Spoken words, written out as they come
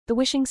The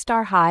wishing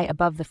star high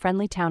above the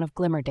friendly town of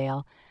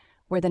Glimmerdale,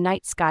 where the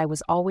night sky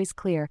was always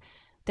clear,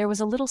 there was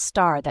a little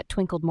star that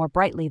twinkled more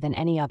brightly than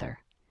any other.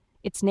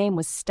 Its name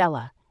was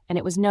Stella, and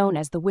it was known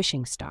as the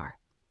wishing star.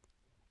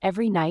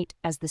 Every night,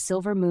 as the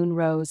silver moon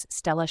rose,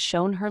 Stella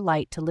shone her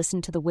light to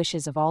listen to the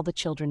wishes of all the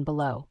children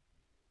below.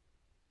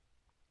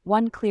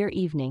 One clear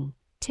evening,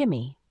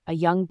 Timmy, a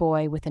young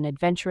boy with an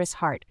adventurous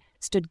heart,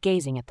 stood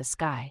gazing at the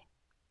sky.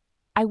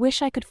 "I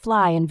wish I could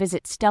fly and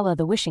visit Stella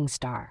the wishing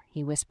star,"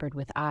 he whispered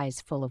with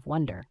eyes full of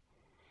wonder.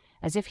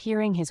 As if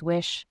hearing his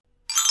wish,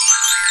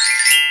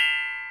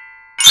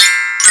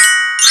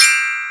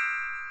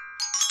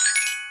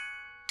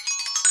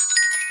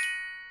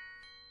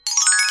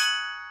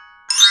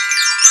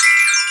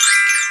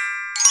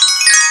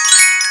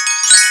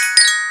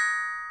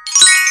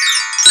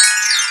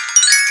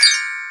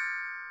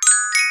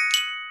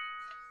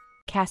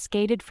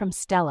 cascaded from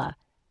Stella,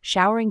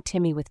 showering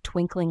Timmy with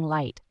twinkling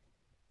light.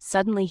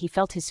 Suddenly he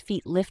felt his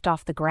feet lift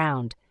off the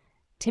ground.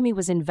 Timmy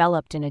was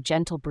enveloped in a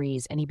gentle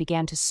breeze, and he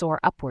began to soar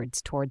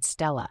upwards towards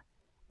Stella.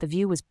 The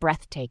view was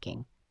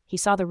breathtaking. He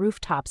saw the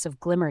rooftops of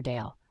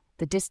Glimmerdale,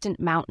 the distant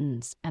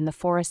mountains, and the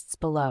forests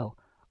below,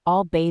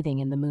 all bathing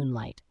in the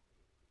moonlight.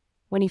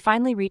 When he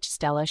finally reached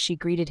Stella, she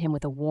greeted him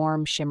with a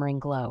warm, shimmering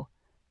glow.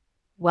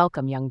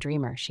 "Welcome, young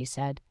dreamer," she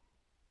said.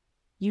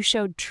 "You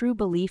showed true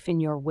belief in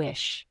your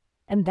wish,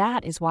 and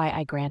that is why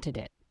I granted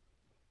it."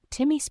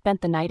 Timmy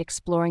spent the night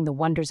exploring the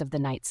wonders of the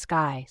night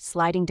sky,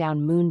 sliding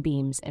down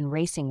moonbeams and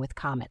racing with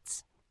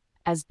comets.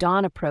 As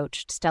dawn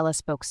approached, Stella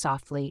spoke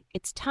softly,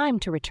 "It's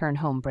time to return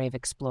home, brave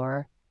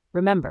explorer.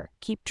 Remember,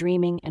 keep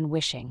dreaming and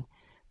wishing,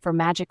 for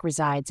magic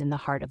resides in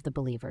the heart of the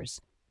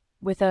believers."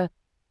 With a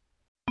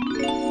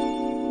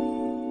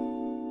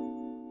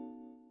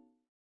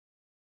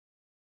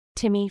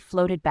Timmy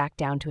floated back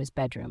down to his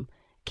bedroom,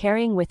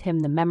 carrying with him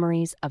the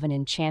memories of an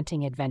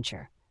enchanting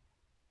adventure.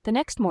 The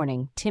next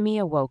morning, Timmy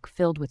awoke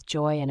filled with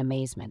joy and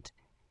amazement.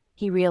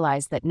 He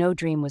realized that no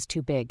dream was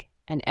too big,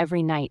 and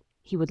every night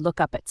he would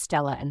look up at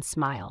Stella and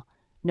smile,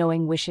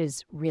 knowing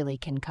wishes really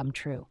can come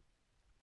true.